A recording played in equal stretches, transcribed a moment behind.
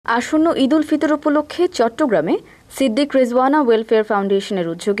আসন্ন ঈদ উল ফিতর উপলক্ষে চট্টগ্রামে সিদ্দিক রেজওয়ানা ওয়েলফেয়ার ফাউন্ডেশনের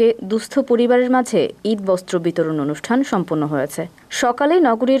উদ্যোগে দুস্থ পরিবারের মাঝে ঈদ বস্ত্র বিতরণ অনুষ্ঠান সম্পন্ন হয়েছে। সকালে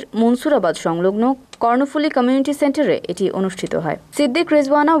নগরীর মনসুরাবাদ সংলগ্ন কর্ণফুলি কমিউনিটি সেন্টারে এটি অনুষ্ঠিত হয়। সিদ্দিক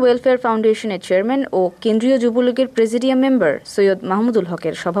রেজওয়ানা ওয়েলফেয়ার ফাউন্ডেশনের চেয়ারম্যান ও কেন্দ্রীয় যুবলীগের প্রেসিডিয়াম মেম্বার সৈয়দ মাহমুদুল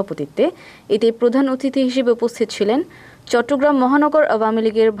হকের সভাপতিত্বে এতে প্রধান অতিথি হিসেবে উপস্থিত ছিলেন চট্টগ্রাম মহানগর আওয়ামী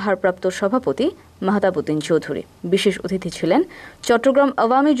লীগের ভারপ্রাপ্ত সভাপতি মাহতাবউদ্দিন চৌধুরী। বিশেষ অতিথি ছিলেন চট্টগ্রাম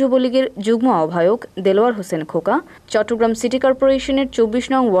আওয়ামী যুবলীগের যুগ্ম আহ্বায়ক দেলোয়ার হোসেন খোকা, চট্টগ্রাম সিটি কর্পোরেশনের ২৪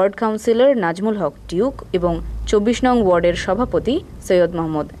 নং ওয়ার্ড কাউন্সিলর নাজমুল হক টিউক এবং ২৪ নং ওয়ার্ডের সভাপতি সৈয়দ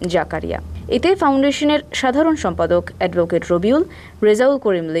মোহাম্মদ জাকারিয়া। এতে ফাউন্ডেশনের সাধারণ সম্পাদক অ্যাডভোকেট রবিউল, রেজাউল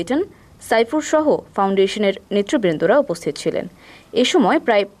করিম লিটন, সাইফুর সহ ফাউন্ডেশনের নেতৃবৃন্দরা উপস্থিত ছিলেন। এ সময়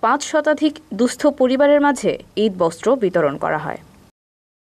প্রায় ৫ শতাধিক দুস্থ পরিবারের মাঝে ঈদ বস্ত্র বিতরণ করা হয়।